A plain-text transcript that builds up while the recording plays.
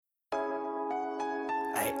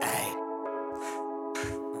Ay.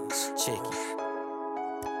 Chicky.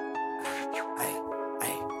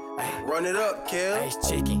 Run it up, kill. Hey,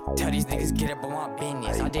 Chicky. Tell these niggas get up on my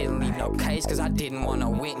business. I didn't leave no case cause I didn't want no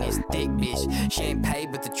witness. Thick bitch, she ain't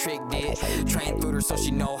paid but the trick did. Trained through her so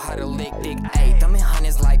she know how to lick dick. Ayy, thumbing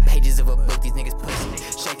hundreds like pages of a book. These niggas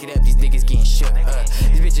pussy. Shake it up, these niggas getting shook.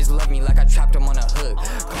 These bitches love me like I trapped them on a hook.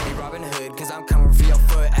 Call me Robin Hood cause I'm coming for your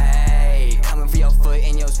foot. Ayy, coming for your foot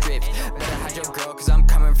in your strips. Better hide your girl cause I'm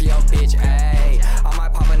coming for your bitch. Ayy, I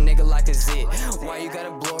might pop a nigga like a zit. Why you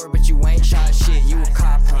gotta blow her but you ain't shot shit? You a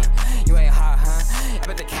cop, huh? You ain't hot, huh? I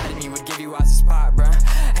bet the academy would give you out the spot, bruh.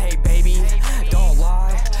 Hey, baby, don't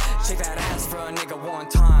lie. Shake that ass for a nigga one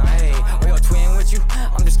time, hey. Or your twin with you?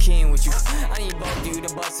 I'm just kidding with you. I need both you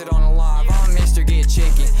to bust it on a live. I'm Mr. Get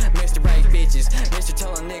Chicken, Mr. Break Bitches, Mr.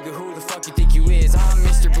 Tell a nigga who the fuck you think you is. I'm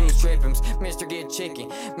Mr. Bruce Trippins, Mr. Get Chicken,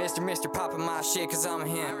 Mr. Poppin' my shit cause I'm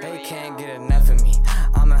him. They can't get enough of me,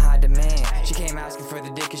 I'm in high demand. She came asking for the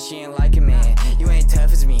dick cause she ain't like it, man. You ain't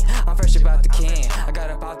tough as me, I'm fresh about the can. I got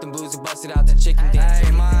up out them blues and busted out the chicken dance.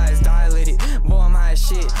 Hey, my eyes dilated, boy I'm high as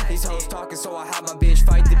shit. These hoes talking so I had my bitch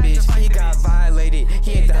fight the bitch. He got violated,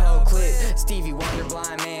 he ate the whole clip. Stevie Wonder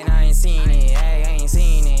blind man, I ain't seen it. Hey, I ain't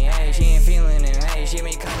seen it. Hey, she ain't feeling it. Hey, she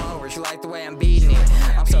may come over, she like the way I'm beating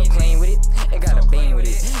it. I'm so clean with it, it got a bean with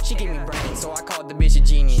it. She give me brains, so I called the bitch a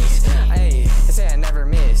genius. Hey, they say I never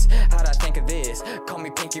miss. How'd I think of this? Call me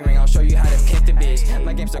Pinky Ring, I'll show you how to pimp the bitch.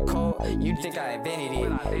 My game's so cold, you'd think I invented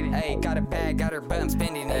it. Hey, got a bag, got her butt, I'm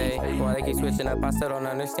spending it. Why they keep switching up, I still don't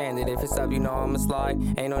understand it. If it's up, you know I'ma slide.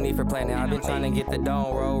 Ain't no need for planning. I've been trying to get the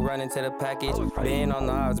dome roll, running to the package. Been on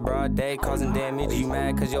the odds, broad day, causing damage. You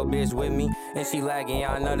mad cause your bitch with me and she lagging.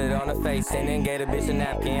 Yeah, I nutted on her face and then gave a bitch a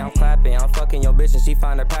napkin. I'm clapping, I'm fucking your bitch and she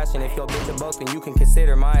find her passion. If your bitch a both, then you can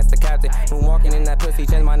consider my ass the captain. When walking in that pussy,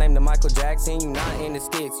 change my name to Michael Jackson. You not in the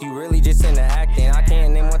skits, you really just in the acting. I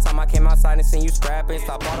can't name one time I came outside and seen you scrapping.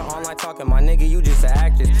 Stop all the online talking, my nigga, you just an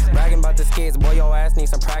actress. Bragging about the skits, boy, your ass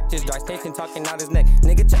needs some practice. Dry station talking out his neck,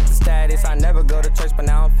 nigga, check the status. I never go to church, but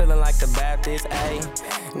now I'm feeling like the Baptist,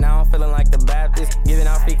 ayy. Now I'm feeling like the Baptist, giving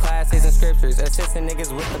out free classes and scriptures, assisting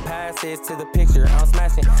niggas with the passes to the picture. I'm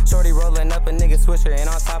smashing, shorty rolling up a nigga swisher, and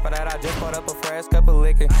on top of that, I just bought up a fresh cup of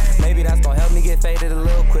liquor. Maybe that's gonna help me get faded a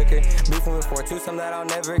little quicker. Beefing with 4-2, something that I'll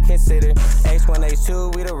never consider. H1,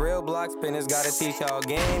 H2, we the real block spinners. Gotta teach y'all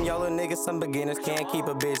game, y'all little niggas some beginners. Can't keep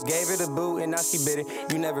a bitch, gave her the boot and now she bitter.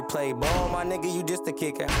 You never played ball, my nigga, you just a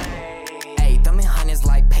kicker. Ayy, thumbing hundreds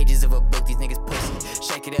like pages of a book. These niggas pussy.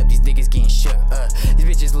 Shake it up, these niggas getting shook. These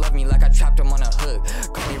bitches love me like I trapped them on a hook.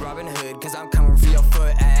 Call me Robin Hood cause I'm coming